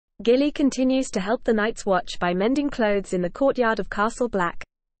Gilly continues to help the Night's Watch by mending clothes in the courtyard of Castle Black.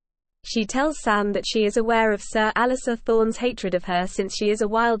 She tells Sam that she is aware of Sir Alistair Thorne's hatred of her since she is a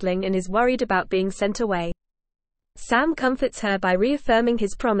wildling and is worried about being sent away. Sam comforts her by reaffirming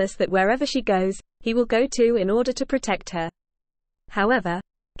his promise that wherever she goes, he will go too in order to protect her. However,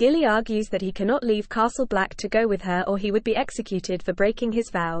 Gilly argues that he cannot leave Castle Black to go with her or he would be executed for breaking his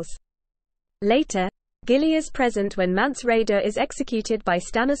vows. Later, Gilly is present when Mance Rayder is executed by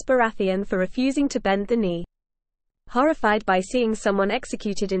Stannis Baratheon for refusing to bend the knee. Horrified by seeing someone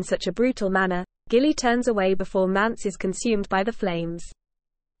executed in such a brutal manner, Gilly turns away before Mance is consumed by the flames.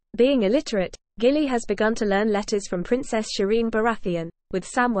 Being illiterate, Gilly has begun to learn letters from Princess Shireen Baratheon, with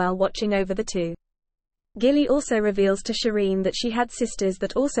Samwell watching over the two. Gilly also reveals to Shireen that she had sisters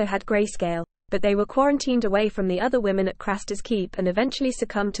that also had grayscale, but they were quarantined away from the other women at Craster's Keep and eventually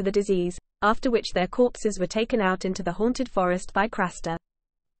succumbed to the disease, after which their corpses were taken out into the haunted forest by Craster.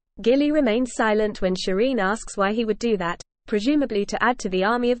 Gilly remains silent when Shireen asks why he would do that, presumably to add to the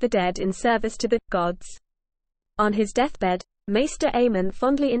army of the dead in service to the gods. On his deathbed, Maester Aemon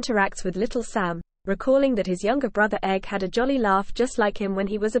fondly interacts with little Sam, recalling that his younger brother Egg had a jolly laugh just like him when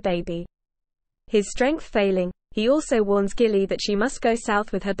he was a baby. His strength failing, he also warns Gilly that she must go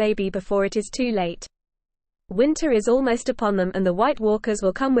south with her baby before it is too late. Winter is almost upon them and the White Walkers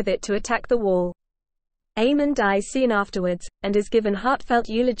will come with it to attack the wall. Aemon dies soon afterwards, and is given heartfelt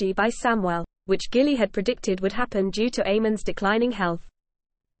eulogy by Samwell, which Gilly had predicted would happen due to Aemon's declining health.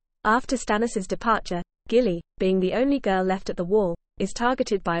 After Stannis' departure, Gilly, being the only girl left at the wall, is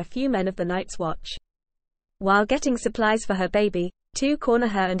targeted by a few men of the Night's Watch. While getting supplies for her baby, two corner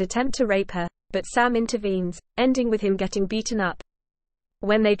her and attempt to rape her, but Sam intervenes, ending with him getting beaten up.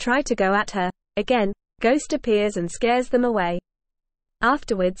 When they try to go at her, again, Ghost appears and scares them away.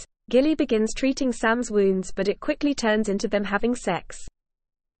 Afterwards, Gilly begins treating Sam's wounds but it quickly turns into them having sex.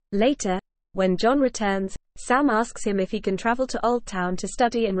 Later, when Jon returns, Sam asks him if he can travel to Old Town to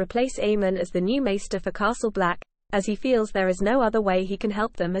study and replace Aemon as the new maester for Castle Black, as he feels there is no other way he can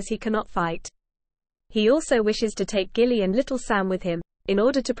help them as he cannot fight. He also wishes to take Gilly and little Sam with him, in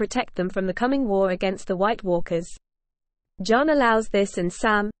order to protect them from the coming war against the White Walkers. Jon allows this and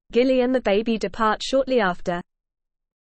Sam, Gilly and the baby depart shortly after.